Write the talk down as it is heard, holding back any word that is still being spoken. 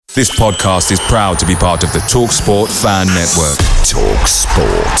This podcast is proud to be part of the TalkSport Fan Network.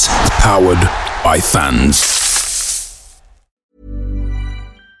 TalkSport. Powered by fans.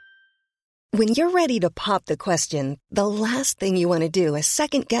 When you're ready to pop the question, the last thing you want to do is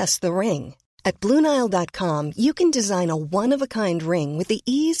second-guess the ring. At BlueNile.com, you can design a one-of-a-kind ring with the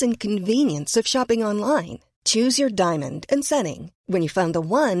ease and convenience of shopping online. Choose your diamond and setting. When you find the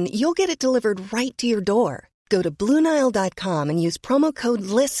one, you'll get it delivered right to your door. Go to BlueNile.com and use promo code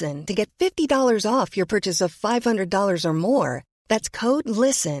LISTEN to get $50 off your purchase of $500 or more. That's code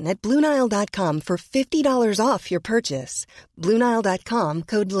LISTEN at BlueNile.com for $50 off your purchase. BlueNile.com,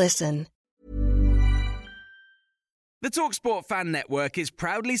 code LISTEN. The TalkSport Fan Network is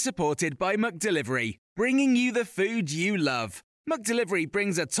proudly supported by McDelivery, bringing you the food you love. McDelivery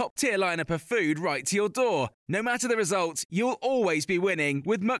brings a top-tier lineup of food right to your door. No matter the result, you'll always be winning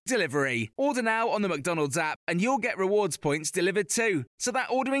with McDelivery. Order now on the McDonald's app and you'll get rewards points delivered too. So that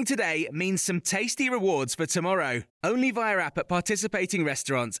ordering today means some tasty rewards for tomorrow. Only via app at participating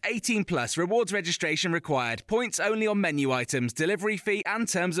restaurants. 18 plus. Rewards registration required. Points only on menu items. Delivery fee and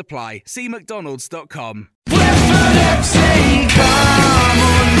terms apply. See mcdonalds.com. Brentford FC, come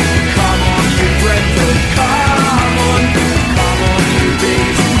on, you Brentford, come on, you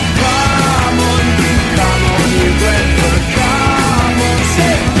bees, come on, you Brentford, come on,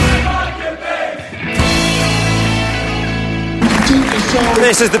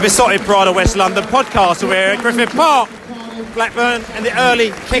 This is the Besotted Pride of West London podcast. We're at Griffith Park, Blackburn, and the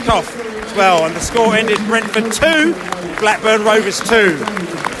early kick-off as well. And the score ended Brentford 2, Blackburn Rovers 2.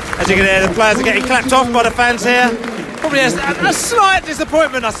 As you can hear, the players are getting clapped off by the fans here. Probably a slight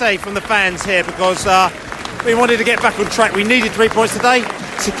disappointment, I say, from the fans here because we wanted to get back on track. We needed 3 points today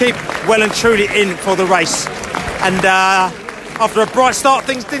to keep well and truly in for the race. And after a bright start,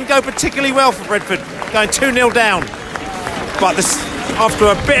 things didn't go particularly well for Brentford, going 2-0 down. But after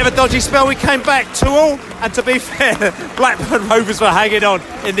a bit of a dodgy spell, we came back 2-2. And to be fair, Blackburn Rovers were hanging on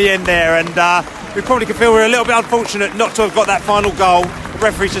in the end there. And we probably could feel we were a little bit unfortunate not to have got that final goal. The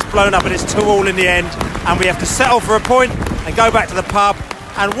referee's just blown up and it's 2-2 in the end. And we have to settle for a point and go back to the pub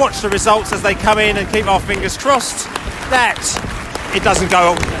and watch the results as they come in and keep our fingers crossed that it doesn't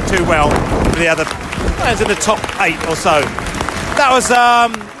go too well for the other players in the top 8 or so. That was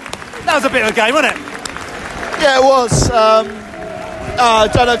a bit of a game, wasn't it? Yeah, it was. I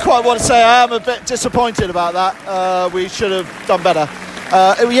don't know quite what to say. I am a bit disappointed about that. We should have done better.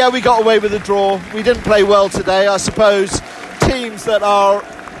 Yeah, we got away with a draw. We didn't play well today. I suppose teams that are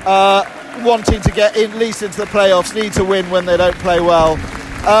wanting to get at least into the playoffs need to win when they don't play well.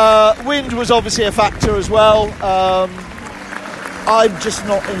 Wind was obviously a factor as well. I'm just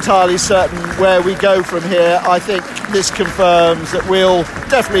not entirely certain where we go from here. I think this confirms that we'll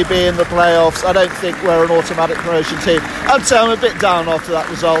definitely be in the playoffs. I don't think we're an automatic promotion team. I'd say I'm a bit down after that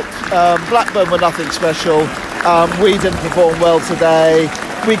result. Blackburn were nothing special. We didn't perform well today.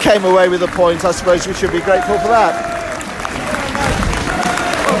 We came away with a point. I suppose we should be grateful for that.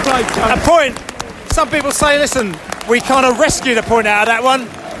 A point. Some people say, listen, we kind of rescued a point out of that one.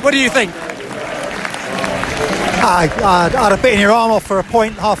 What do you think? I'd have bitten your arm off for a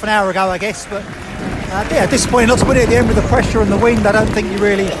point half an hour ago, I guess, but disappointing not to win it at the end with the pressure and the wind. I don't think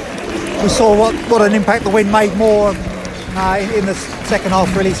we saw what an impact the wind made more in the second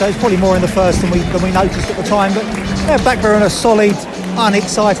half, really. So it's probably more in the first than we noticed at the time. But yeah, Blackburn are a solid,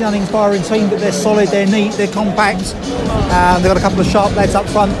 unexciting, uninspiring team, but they're solid, they're neat, they're compact. They've got a couple of sharp lads up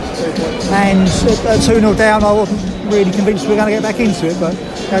front, and at 2-0 down, I wasn't really convinced we were going to get back into it. But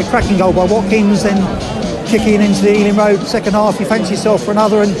cracking goal by Watkins, then kicking into the Ealing Road second half, you fancy yourself for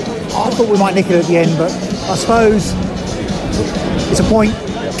another, and I thought we might nick it at the end, but I suppose it's a point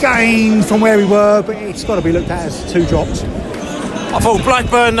gained from where we were, but it's got to be looked at as 2 drops. I thought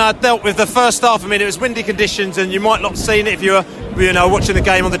Blackburn dealt with the first half. I mean, it was windy conditions, and you might not have seen it if you were watching the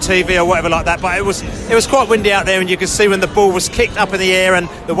game on the TV or whatever like that, but it was quite windy out there, and you could see when the ball was kicked up in the air and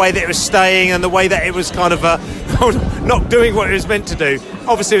the way that it was staying and the way that it was kind of not doing what it was meant to do.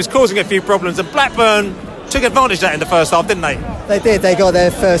 Obviously it was causing a few problems, and Blackburn took advantage of that in the first half, didn't they? They did. They got their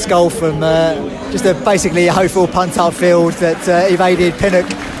first goal from basically a Hopeful punt outfield that evaded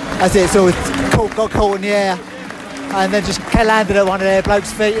Pinnock as it sort of got caught in the air, and then just landed at one of their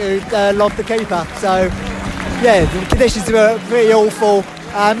blokes' feet who lobbed the keeper. So yeah, the conditions were pretty awful.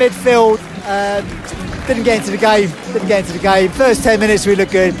 Midfield didn't get into the game. First 10 minutes we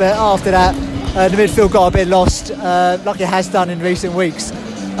looked good, but after that the midfield got a bit lost, like it has done in recent weeks.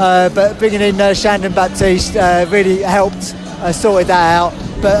 But bringing in Shandon Baptiste really helped, sorted that out.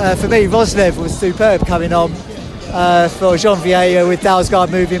 But for me, Roslev was superb coming on for Jean-Vieille with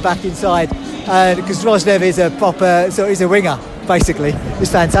Dalsgaard moving back inside. Because Roslev is a proper, so he's a winger, basically.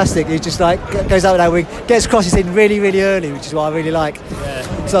 It's fantastic. He just like goes out that wing, gets crosses in really, really early, which is what I really like.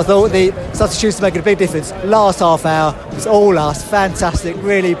 Yeah. So I thought the substitutes making a big difference. Last half hour, it's all us. Fantastic,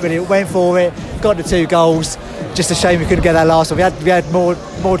 really brilliant. Went for it, got the 2 goals. Just a shame we couldn't get that last one. We had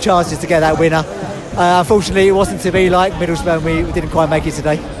more chances to get that winner. Unfortunately, it wasn't to be like Middlesbrough, and we didn't quite make it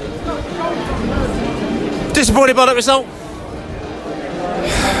today. Disappointed by that result?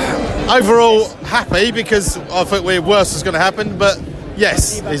 Overall, happy because I think we're worse is going to happen. But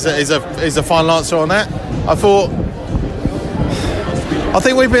yes, is a final answer on that. I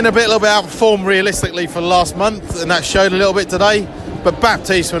think we've been a little bit out of form realistically for the last month, and that showed a little bit today. But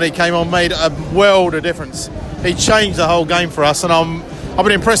Baptiste, when he came on, made a world of difference. He changed the whole game for us, and I've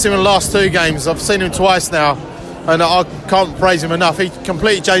been impressed with him in the last 2 games. I've seen him twice now, and I can't praise him enough. He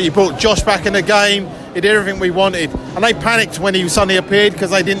completely changed. He brought Josh back in the game. He did everything we wanted, and they panicked when he suddenly appeared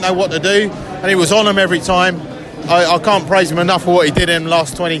because they didn't know what to do, and he was on them every time. I can't praise him enough for what he did in the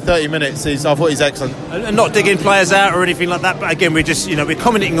last 20-30 minutes. I thought he's excellent. And not digging players out or anything like that, but again, we're just, we're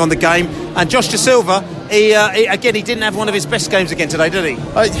commenting on the game. And Josh De Silva, he didn't have one of his best games again today, did he?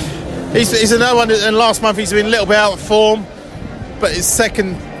 He's another one, and last month he's been a little bit out of form, but the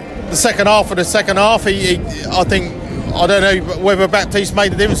second half, I don't know whether Baptiste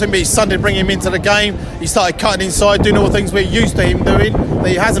made the difference, but his son did bring him into the game. He started cutting inside, doing all the things we're used to him doing that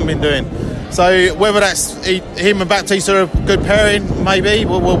he hasn't been doing. So whether that's him and Baptiste are a good pairing, maybe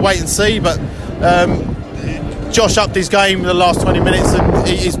we'll wait and see. But Josh upped his game in the last 20 minutes, and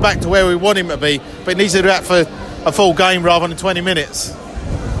he's back to where we want him to be. But he needs to do that for a full game rather than 20 minutes.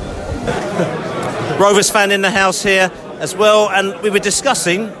 Rovers fan in the house here as well, and we were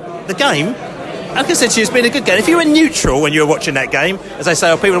discussing the game. Like I said to you, it's been a good game. If you were neutral when you were watching that game, as they say,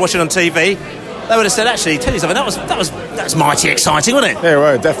 or people were watching on TV, they would have said, actually, tell you something, that was mighty exciting, wasn't it? Yeah,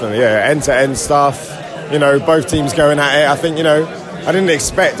 well, definitely, yeah. End-to-end stuff, both teams going at it. I think, I didn't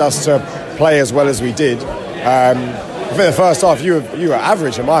expect us to play as well as we did. I think the first half, you were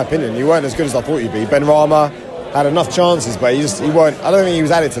average, in my opinion. You weren't as good as I thought you'd be. Ben Rama had enough chances, but he weren't. I don't think he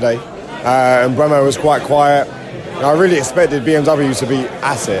was at it today. And Bremo was quite quiet. And I really expected BMW to be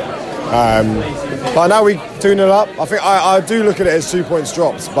at it. But now we 2-0 up. I think I do look at it as 2 points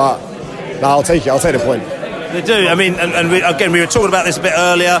drops, but no, I'll take it. I'll take the point. They do. I mean, and we were talking about this a bit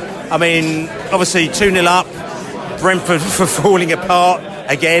earlier. I mean, obviously 2-0 up. Brentford for falling apart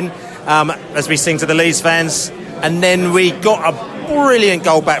again, as we sing to the Leeds fans. And then we got a brilliant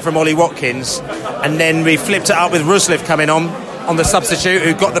goal back from Ollie Watkins. And then we flipped it up with Ruslev coming on the substitute,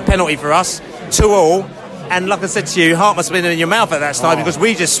 who got the penalty for us. 2-2. And like I said to you, heart must have been in your mouth at that time because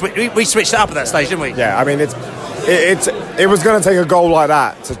we just we switched it up at that stage, didn't we? Yeah, I mean, it was going to take a goal like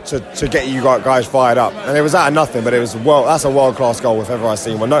that to get you guys fired up, and it was out of nothing. But that's a world-class goal if ever I've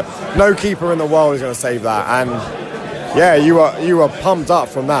seen one. No keeper in the world is going to save that. And yeah, you were pumped up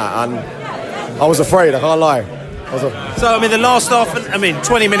from that, and I was afraid. I can't lie. So I mean, the last half,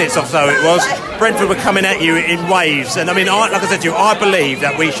 20 minutes or so it was. Brentford were coming at you in waves, and I mean, like I said to you, I believe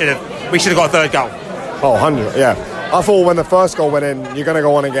that we should have got a third goal. Oh, 100, yeah. I thought when the first goal went in, you're going to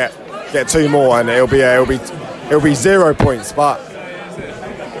go on and get 2 more, and it'll be 0 points. But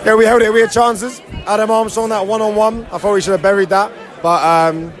yeah, we held it. We had chances. Adam Armstrong, that 1-on-1. I thought we should have buried that. But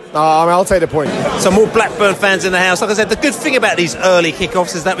I'll take the point. Some more Blackburn fans in the house. Like I said, the good thing about these early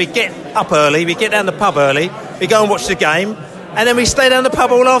kickoffs is that we get up early, we get down the pub early, we go and watch the game, and then we stay down the pub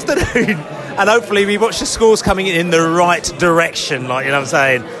all afternoon. And hopefully we watch the scores coming in the right direction, like, you know what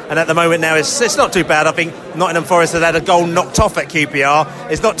I'm saying. And at the moment now, it's not too bad. I think Nottingham Forest has had a goal knocked off at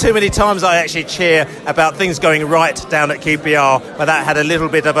QPR. It's not too many times I actually cheer about things going right down at QPR, but that had a little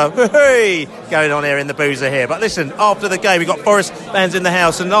bit of a hey going on here in the boozer here. But listen, after the game, we got Forest fans in the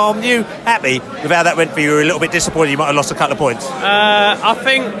house, and are you happy with how that went for you? You were a little bit disappointed you might have lost a couple of points. I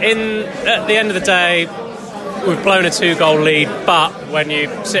think at the end of the day, we've blown a 2-goal lead, but when you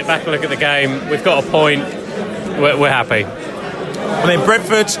sit back and look at the game, we've got a point. We're happy. I mean,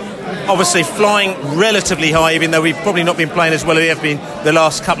 Brentford obviously flying relatively high, even though we've probably not been playing as well as we have been the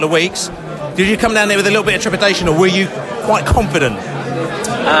last couple of weeks. Did you come down there with a little bit of trepidation, or were you quite confident?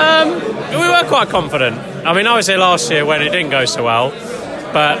 We were quite confident. I mean, I was here last year when it didn't go so well,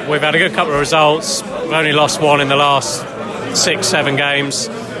 but we've had a good couple of results. We've only lost one in the last 6-7 games.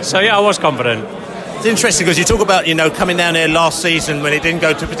 So yeah, I was confident. It's interesting because you talk about, coming down here last season when it didn't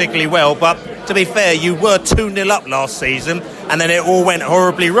go too particularly well, but to be fair, you were 2-0 up last season and then it all went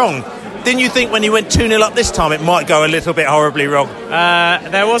horribly wrong. Didn't you think when you went 2-0 up this time it might go a little bit horribly wrong?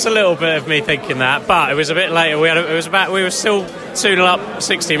 There was a little bit of me thinking that, but it was a bit later. We were still 2-0 up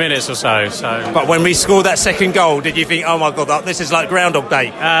 60 minutes or so. But when we scored that second goal, did you think, oh my God, this is like Groundhog Day?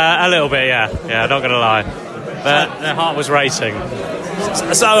 A little bit, yeah. Yeah, not going to lie. but their heart was racing.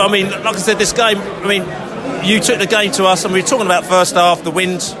 So, I mean, like I said, this game, I mean, you took the game to us, and we were talking about first half, the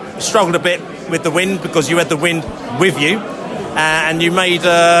wind, struggled a bit with the wind because you had the wind with you, and you made,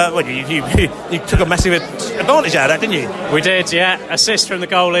 you took a massive advantage out of that, didn't you? We did, yeah. Assist from the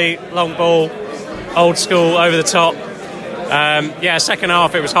goalie, long ball, old school, over the top. Second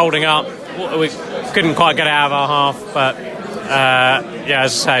half it was holding up. We couldn't quite get it out of our half, but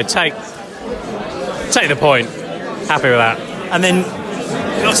as I say, take the point. Happy with that. And then,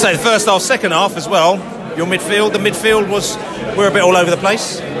 like I say, the first half, second half as well. Your midfield, we're a bit all over the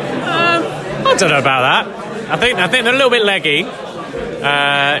place. I don't know about that. I think they're a little bit leggy.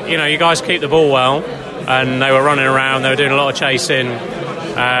 You guys keep the ball well, and they were running around. They were doing a lot of chasing.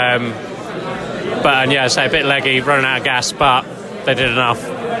 A bit leggy, running out of gas, but they did enough.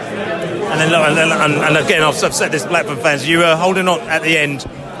 And again, I've upset this Blackburn fans. You were holding on at the end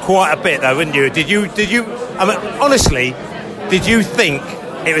quite a bit, though, weren't you? Did you? I mean, honestly, did you think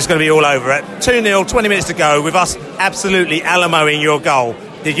it was going to be all over at 2-0, 20 minutes to go, with us absolutely alamoing your goal?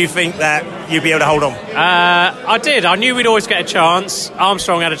 Did you think that you'd be able to hold on? I did. I knew we'd always get a chance.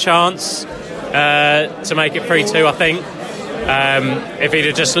 Armstrong had a chance to make it 3-2, I think. If he'd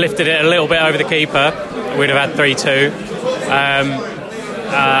have just lifted it a little bit over the keeper, we'd have had 3-2.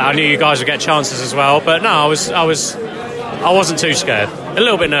 I knew you guys would get chances as well, but no, I wasn't too scared. A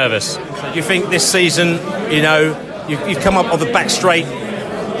little bit nervous. So do you think this season, you've come up on the back straight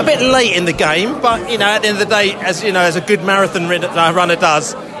a bit late in the game, but at the end of the day, as a good marathon runner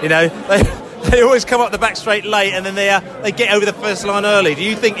does, they always come up the back straight late, and then they get over the first line early. Do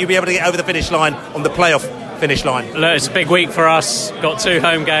you think you'll be able to get over the finish line on the playoff finish line? Look, it's a big week for us. Got 2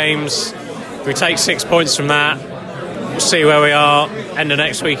 home games. If we take 6 points from that, we'll see where we are. End of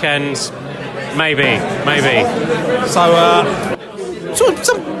next weekend, maybe. So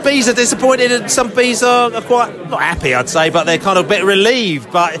some bees are disappointed, and some bees are quite not happy, I'd say, but they're kind of a bit relieved.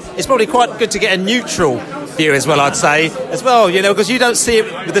 But it's probably quite good to get a neutral view as well, I'd say, as well, because you don't see it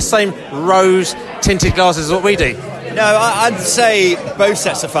with the same rose-tinted glasses as what we do. No, I'd say both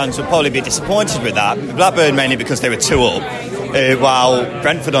sets of fans would probably be disappointed with that. Blackburn mainly because they were 2 up, while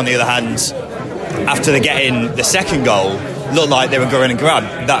Brentford, on the other hand, after getting the second goal, looked like they were going and grab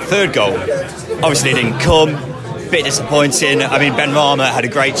that third goal. Obviously, it didn't come. Bit disappointing. I mean, Ben Rama had a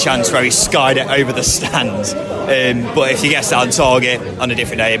great chance where he skied it over the stand. But if he gets that on target on a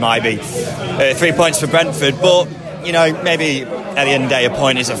different day, it might be 3 points for Brentford. But, maybe at the end of the day, a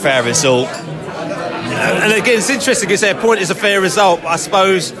point is a fair result. And again, it's interesting because their point is a fair result. I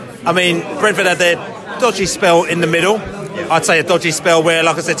suppose, Brentford had their dodgy spell in the middle. I'd say a dodgy spell where,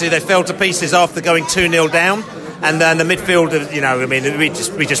 like I said to you, they fell to pieces after going 2-0 down. And then the midfield,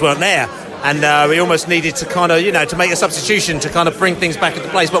 we just weren't there. And we almost needed to kind of, to make a substitution to kind of bring things back into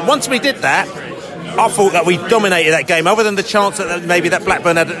place. But once we did that, I thought that we dominated that game. Other than the chance that maybe that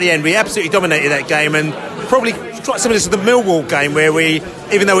Blackburn had at the end, we absolutely dominated that game. And probably quite similar to the Millwall game, where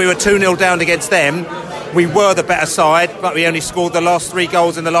even though we were 2-0 down against them, we were the better side, but we only scored the last 3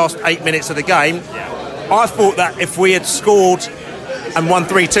 goals in the last 8 minutes of the game. I thought that if we had scored and won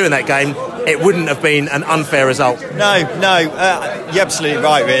 3-2 in that game, it wouldn't have been an unfair result. No, you're absolutely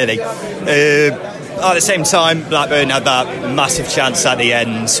right, really. At the same time, Blackburn had that massive chance at the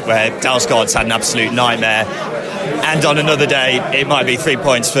end where Dalsgaard's had an absolute nightmare. And on another day, it might be 3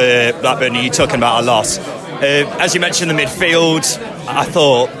 points for Blackburn, and you're talking about a loss. As you mentioned, the midfield, I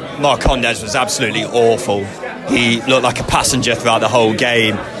thought Marcondes was absolutely awful. He looked like a passenger throughout the whole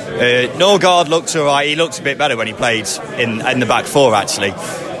game. Norgard looked all right. He looked a bit better when he played in the back four, actually.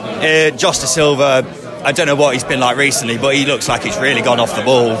 Josh Da Silva, I don't know what he's been like recently, but he looks like he's really gone off the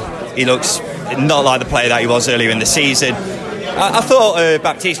ball. He looks not like the player that he was earlier in the season. I thought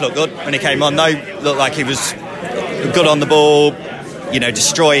Baptiste looked good when he came on, though. Looked like he was good on the ball,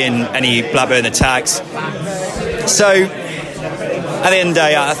 destroying any Blackburn attacks. So, at the end of the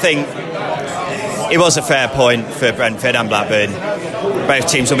day, I think it was a fair point for Brentford and Blackburn. Both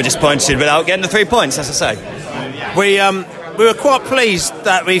teams will be disappointed without getting the 3 points, as I say. We were quite pleased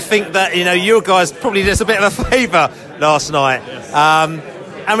that we think that, you guys probably did us a bit of a favour last night.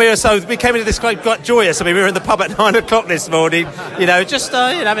 And we came into this quite joyous. We were in the pub at 9 o'clock this morning, just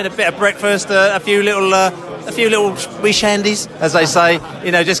having a bit of breakfast, a few little wee shandies, as they say,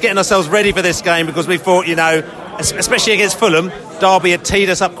 just getting ourselves ready for this game, because we thought, especially against Fulham, Derby had teed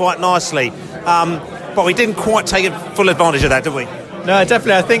us up quite nicely. But we didn't quite take full advantage of that, did we? No,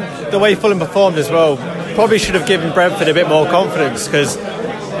 definitely. I think the way Fulham performed as well probably should have given Brentford a bit more confidence, because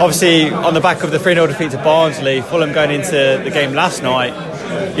obviously on the back of the 3-0 defeat to Barnsley, Fulham going into the game last night,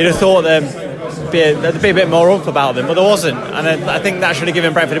 you'd have thought them there'd be a bit more oomph about them, but there wasn't, and I think that should have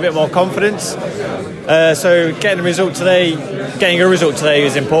given Brentford a bit more confidence. So getting a result today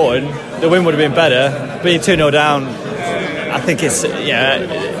is important. The win would have been better. Being 2-0 down, I think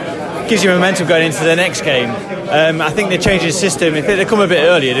it gives you momentum going into the next game. I think they're changing the system. If they'd come a bit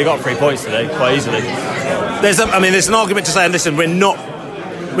earlier, they got 3 points today quite easily. There's an argument to say, and listen, we're not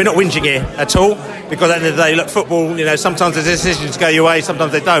whinging here at all, because at the end of the day, look, football, sometimes the decisions go your way,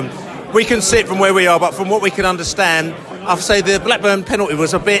 sometimes they don't. We can see it from where we are, but from what we can understand, I'll say the Blackburn penalty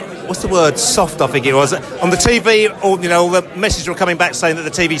was a bit, soft, I think it was. On the TV, all the messages were coming back saying that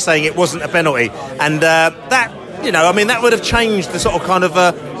the TV saying it wasn't a penalty. And that would have changed the sort of kind of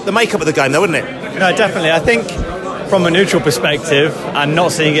the makeup of the game, though, wouldn't it? No, definitely. I think from a neutral perspective, and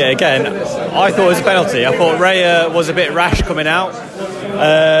not seeing it again, I thought it was a penalty. I thought Raya was a bit rash coming out.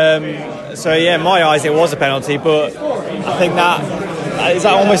 In my eyes, it was a penalty, but I think is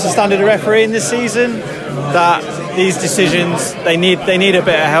that almost a standard of refereeing this season, that these decisions they need a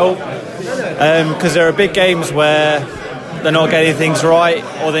bit of help, because there are big games where they're not getting things right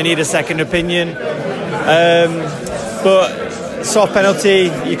or they need a second opinion. But soft penalty,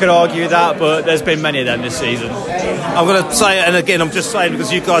 you could argue that, but there's been many of them this season. I'm going to say it, and again, I'm just saying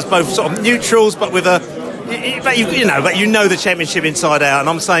because you guys both sort of neutrals, but with but you know the Championship inside out, and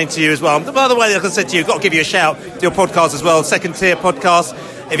I'm saying to you as well. By the way, like I said to you, I've got to give you a shout to your podcast as well, Second Tier Podcast.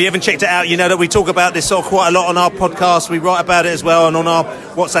 If you haven't checked it out, you know that we talk about this sort of quite a lot on our podcast. We write about it as well, and on our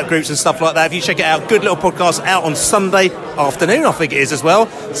WhatsApp groups and stuff like that. If you check it out, good little podcast out on Sunday afternoon, I think it is as well.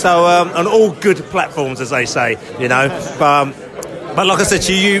 So on all good platforms, as they say, But like I said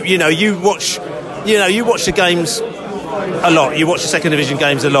to you, you watch the games a lot. You watch the second division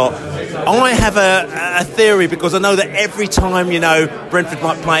games a lot. I have a theory, because I know that every time Brentford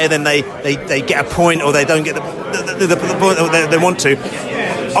might play, then they get a point, or they don't get the point they want to.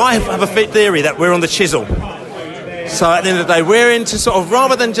 I have a theory that we're on the chisel. So at the end of the day, we're into sort of,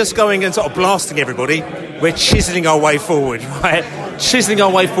 rather than just going and sort of blasting everybody, we're chiselling our way forward, right? Chiselling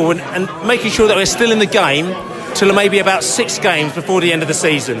our way forward and making sure that we're still in the game till maybe about 6 games before the end of the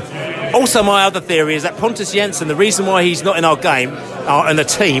season. Also, my other theory is that Pontus Jansson, the reason why he's not in our game, in the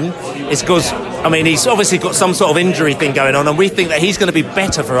team, is because, he's obviously got some sort of injury thing going on, and we think that he's going to be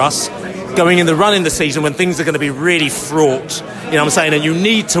better for us going in the run in the season when things are going to be really fraught. You know what I'm saying? And you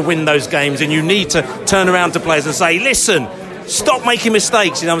need to win those games, and you need to turn around to players and say, listen, stop making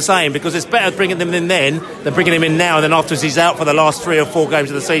mistakes, you know what I'm saying? Because it's better bringing them in then than bringing him in now, and then afterwards he's out for the last 3 or 4 games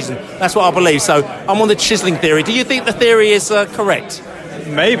of the season. That's what I believe. So I'm on the chiselling theory. Do you think the theory is correct?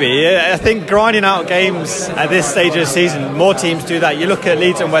 Maybe. Yeah. I think grinding out games at this stage of the season, more teams do that. You look at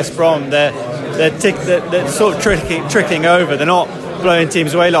Leeds and West Brom, they're sort of trickling over. They're not blowing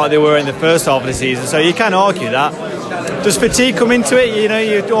teams away like they were in the first half of the season. So you can argue that. Does fatigue come into it?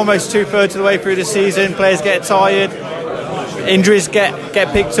 You're almost 2/3 of the way through the season. Players get tired. Injuries get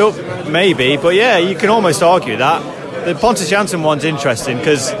picked up, maybe. But yeah, you can almost argue that. The Pontus Jansson one's interesting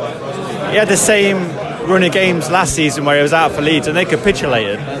because he had the same run of games last season where he was out for Leeds, and they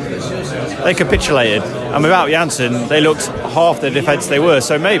capitulated. And without Jansson, they looked half the defence they were.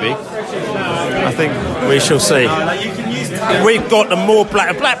 So maybe. I think we shall see. We've got the more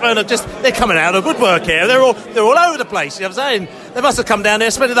Blackburn are they're coming out of woodwork here. They're all over the place. You know what I'm saying? They must have come down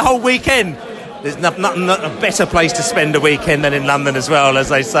there, spending the whole weekend. There's not a better place to spend a weekend than in London as well, as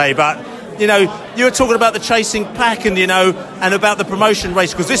they say. But you were talking about the chasing pack and and about the promotion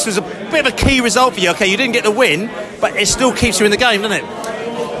race, because this was a bit of a key result for you. Okay, you didn't get the win, but it still keeps you in the game, doesn't it?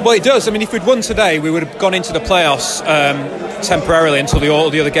 Well, it does. If we'd won today, we would have gone into the playoffs temporarily until all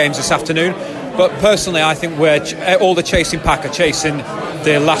the other games this afternoon. But personally, I think all the chasing pack are chasing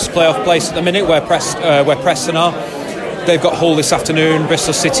the last playoff place at the minute, where Preston are. They've got Hull this afternoon.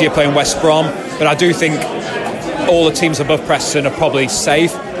 Bristol City are playing West Brom. But I do think all the teams above Preston are probably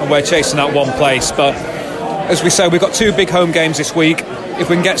safe, and we're chasing that one place. But as we say, we've got 2 big home games this week. If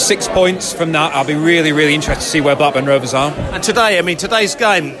we can get 6 points from that, I'll be really, really interested to see where Blackburn Rovers are. And today, today's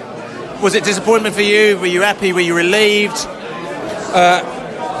game, was it disappointment for you? Were you happy? Were you relieved?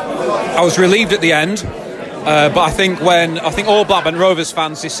 I was relieved at the end, but I think all Blackburn Rovers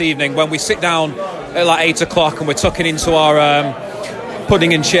fans this evening, when we sit down at like 8 o'clock and we're tucking into our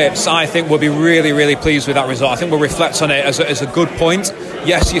pudding and chips, I think we'll be really, really pleased with that result. I think we'll reflect on it as a good point.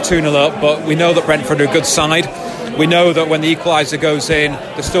 Yes, you're 2-0 up, but we know that Brentford are a good side. We know that when the equaliser goes in,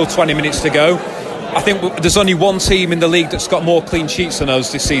 there's still 20 minutes to go. I think there's only one team in the league that's got more clean sheets than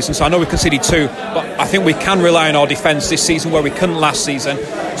us this season, so I know we conceded 2, but I think we can rely on our defence this season where we couldn't last season.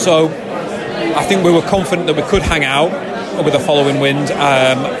 So I think we were confident that we could hang out with a following wind.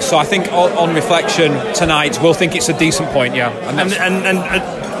 So I think on reflection tonight, we'll think it's a decent point, yeah.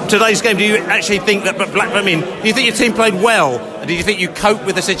 And today's game, do you actually think that do you think your team played well? And do you think you coped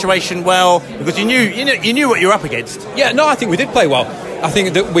with the situation well? Because you knew what you were up against. Yeah, no, I think we did play well. I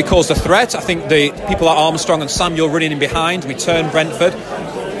think that we caused a threat. I think the people like Armstrong and Samuel running in behind, we turned Brentford.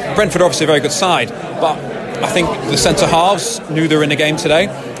 Brentford are obviously a very good side, but I think the centre halves knew they were in the game today.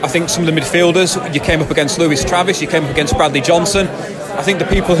 I think some of the midfielders, you came up against Lewis Travis, you came up against Bradley Johnson. I think the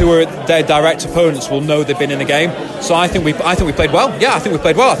people who were their direct opponents will know they've been in the game. So I think we played well. Yeah, I think we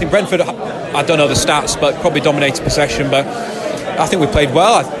played well. I think Brentford, I don't know the stats, but probably dominated possession. But I think we played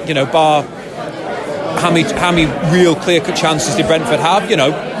well. Bar how many real clear-cut chances did Brentford have?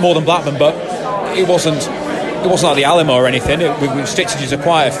 More than Blackburn, but it wasn't like the Alamo or anything. We stitched it to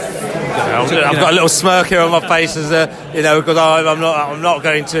quite I've got a little smirk here on my face because I'm not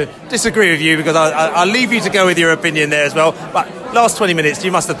going to disagree with you, because I'll leave you to go with your opinion there as well. But last 20 minutes,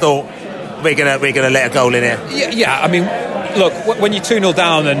 you must have thought we're gonna let a goal in here. Yeah. I mean, look, when you're 2-0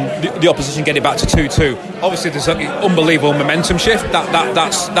 down and the opposition get it back to 2-2, obviously there's an unbelievable momentum shift.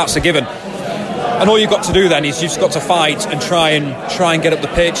 That's a given. And all you've got to do then is you've just got to fight and try and get up the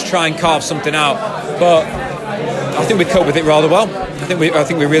pitch, try and carve something out. But I think we coped with it rather well. I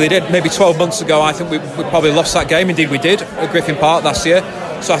think we really did. Maybe 12 months ago, I think we probably lost that game. Indeed, we did at Griffin Park last year.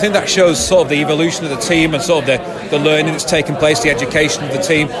 So I think that shows sort of the evolution of the team and sort of the learning that's taken place, the education of the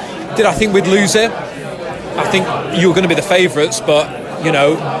team. Did I think we'd lose it? I think you were going to be the favourites, but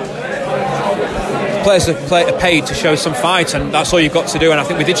players are paid to show some fight, and that's all you've got to do. And I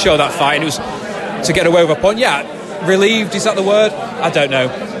think we did show that fight, and it was to get away with a point. Yeah, relieved, is that the word? I don't know,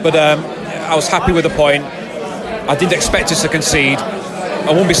 but I was happy with the point. I didn't expect us to concede. I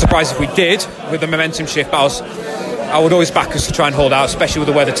wouldn't be surprised if we did with the momentum shift, but I would always back us to try and hold out, especially with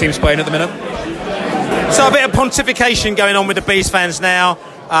the way the team's playing at the minute. So a bit of pontification going on with the Bees fans now,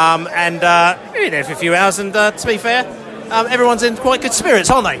 and we're there for a few hours, and to be fair, everyone's in quite good spirits,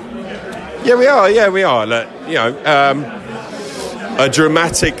 aren't they? Yeah, we are. Look, a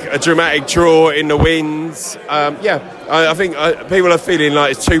dramatic draw in the wins. I think people are feeling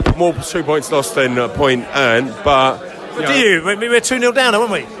like it's 2 points lost than a point earned, but we're 2-0 down,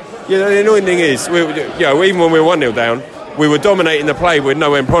 weren't we? Yeah, the annoying thing is, even when we were 1-0 down, we were dominating the play with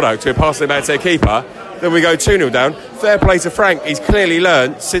no end product. We were passing it back to their keeper. Then we go 2-0 down. Fair play to Frank. He's clearly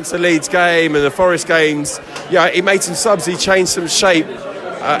learnt since the Leeds game and the Forest games. He made some subs. He changed some shape.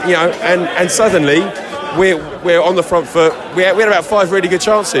 And suddenly we're on the front foot. We had about 5 really good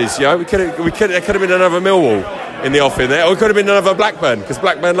chances. There could have been another Millwall in the offing there, or it could have been another Blackburn, because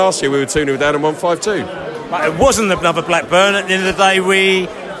Blackburn last year we were 2-0 down and won 5-2. But it wasn't another Blackburn. At the end of the day, we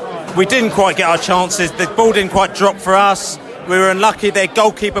didn't quite get our chances. The ball didn't quite drop for us. We were unlucky. Their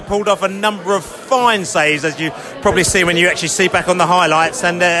goalkeeper pulled off a number of fine saves, as you probably see when you actually see back on the highlights,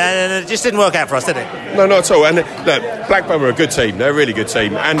 and it just didn't work out for us, did it? No, not at all. And look, Blackburn were a good team. They're a really good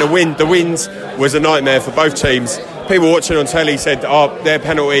team. And the wins was a nightmare for both teams. People watching on telly said their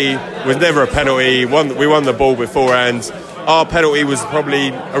penalty was never a penalty. We won the ball beforehand. Our penalty was probably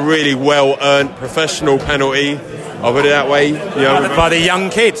a really well-earned professional penalty. I'll put it that way. By the young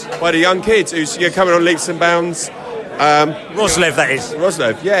kid. By the young kid who's coming on leaps and bounds. Roslev, that is.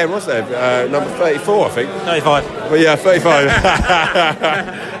 Roslev, number 34, I think. 35. Well, yeah, 35.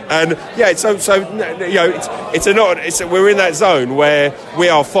 And we're in that zone where we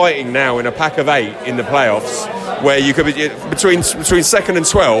are fighting now in a pack of 8 in the playoffs, where you could be between 2nd and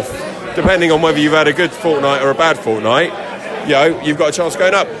 12th, depending on whether you've had a good fortnight or a bad fortnight. You've got a chance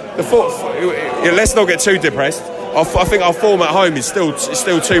going up. Let's not get too depressed. I think our form at home is still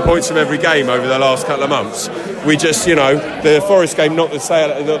 2 points from every game over the last couple of months. We just, the Forest game knocked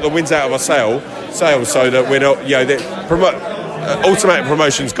the winds out of our sails, so that we're not, automatic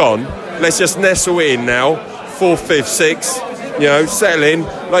promotion's gone. Let's just nestle in now, 4th, 5th, 6th, settle in.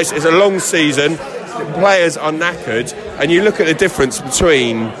 It's a long season. Players are knackered, and you look at the difference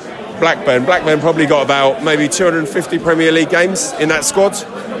between Blackburn probably got about maybe 250 Premier League games in that squad.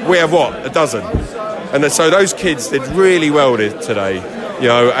 We have a dozen. And so those kids did really well today,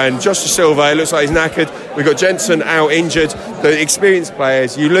 and Josh Silva, it looks like he's knackered. We've got Jensen out injured. The experienced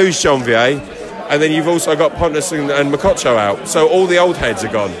players, you lose Jean-Vier, and then you've also got Pontus and Makocho out. So all the old heads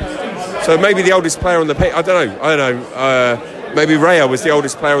are gone. So maybe the oldest player on the pitch, I don't know. Maybe Raya was the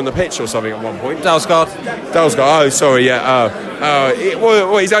oldest player on the pitch or something at one point. Dalsgaard. Oh, sorry, yeah.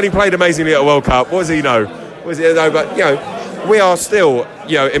 He's only played amazingly at a World Cup. What does he know? But, we are still,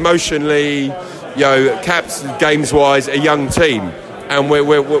 emotionally... caps games-wise, a young team, and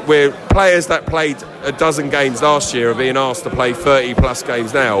we're players that played a dozen games last year are being asked to play 30 plus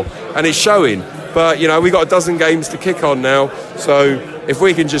games now, and it's showing. But we got a dozen games to kick on now, so if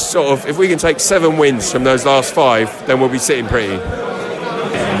we can just if we can take 7 wins from those last 5, then we'll be sitting pretty.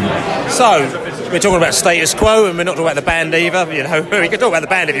 So, we're talking about status quo, and we're not talking about the band either. You know, we can talk about the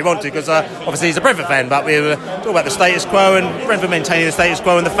band if you want to, because obviously he's a Brentford fan, but we're talking about the status quo and Brentford maintaining the status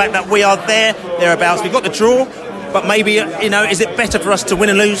quo and the fact that we are thereabouts. We've got the draw, but maybe, you know, is it better for us to win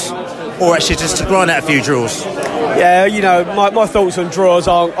and lose, or actually just to grind out a few draws? Yeah, you know, my thoughts on draws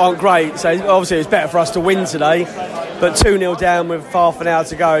aren't great. So obviously it's better for us to win today, but 2-0 down with half an hour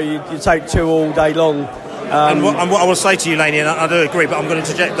to go, you take 2 all day long. And what I will say to you, Laney, and I do agree, but I'm going to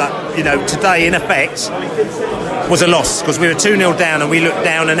interject that, you know, today in effect was a loss because we were 2-0 down and we looked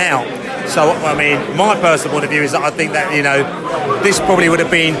down and out. So, I mean, my personal point of view is that I think that, you know, this probably would have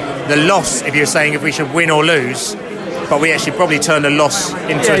been the loss if you're saying if we should win or lose, but we actually probably turned a loss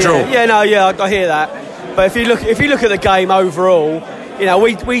into a draw. I hear that. But if you look at the game overall, you know,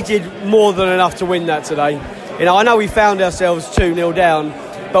 we did more than enough to win that today. You know, I know we found ourselves 2-0 down,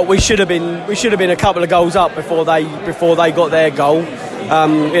 but we should have been a couple of goals up before they got their goal.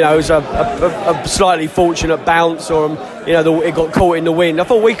 You know, it was a slightly fortunate bounce, or you know, it got caught in the wind. I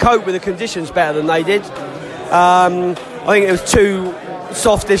thought we coped with the conditions better than they did. I think it was 2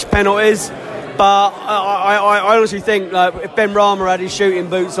 softish penalties, but I honestly think if Ben Rama had his shooting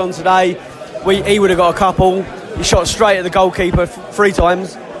boots on today, he would have got a couple. He shot straight at the goalkeeper 3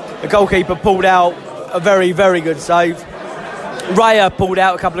 times. The goalkeeper pulled out a very, very good save. Raya pulled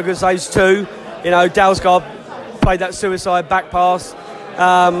out a couple of good saves too. You know, Dalsgaard played that suicide back pass,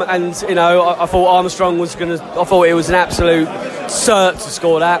 and you know, I thought Armstrong was I thought it was an absolute cert to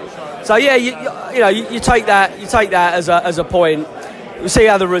score that. So yeah, you take that as a point. We'll see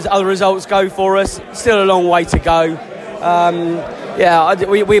how the other results go for us. Still a long way to go. I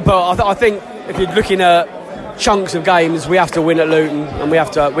think if you're looking at chunks of games, we have to win at Luton and we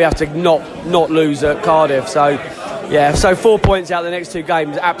have to not lose at Cardiff. So. Yeah, so 4 points out the next 2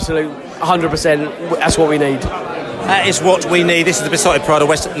 games, absolute 100%. That's what we need. That is what we need. This is the Besotted Pride of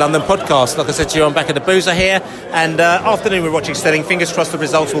West London podcast. Like I said to you, I'm back at the Boozer here, and afternoon we're watching Sterling. Fingers crossed the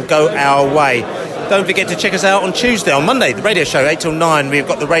results will go our way. Don't forget to check us out on Monday, the radio show, 8 till 9. We've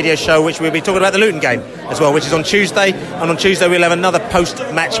got the radio show, which we'll be talking about the Luton game as well, which is on Tuesday. And on Tuesday we'll have another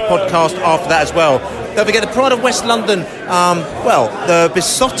post-match podcast after that as well. Don't forget the Pride of West London, the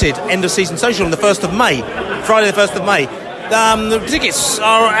Besotted end-of-season social on the 1st of May, Friday the 1st of May. The tickets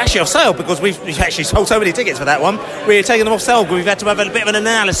are actually off sale because we've actually sold so many tickets for that one. We're taking them off sale, but we've had to have a bit of an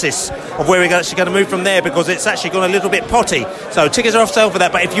analysis of where we're actually going to move from there because it's actually gone a little bit potty. So tickets are off sale for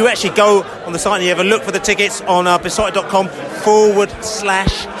that, but if you actually go on the site and you have a look for the tickets on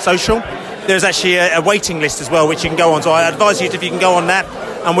besotted.com/social, there's actually a waiting list as well which you can go on. So I advise you if you can go on that,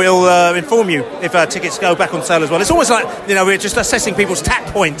 and we'll inform you if tickets go back on sale as well. It's almost like, you know, we're just assessing people's tap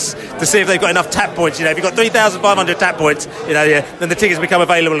points to see if they've got enough tap points. You know, if you've got 3,500 tap points, you know, then the tickets become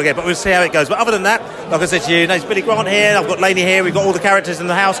available again. But we'll see how it goes. But other than that, like I said to you, there's Billy Grant here, I've got Laney here, we've got all the characters in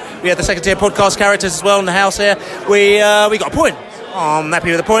the house. We have the second tier podcast characters as well in the house here. We got a point. I'm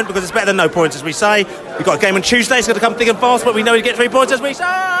happy with the point because it's better than no points, as we say. We've got a game on Tuesday, it's going to come thick and fast, but we know we get 3 points, as we say.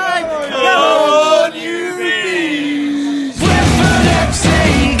 Come on, you bees! Brentford FC,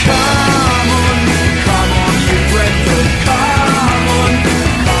 come on, you Brentford, come on,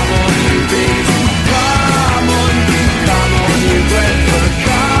 you bees, come on, you Brentford,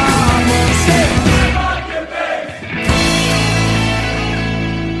 come on, say, come on, you bees!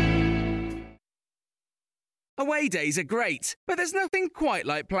 Away days are great, but there's nothing quite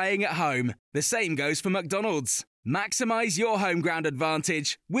like playing at home. The same goes for McDonald's. Maximise your home ground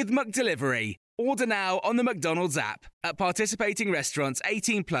advantage with McDelivery. Order now on the McDonald's app. At participating restaurants,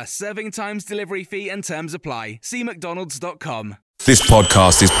 18 plus, serving times, delivery fee and terms apply. See mcdonalds.com. This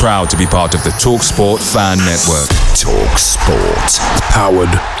podcast is proud to be part of the TalkSport Fan Network. TalkSport.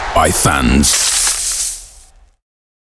 Powered by fans.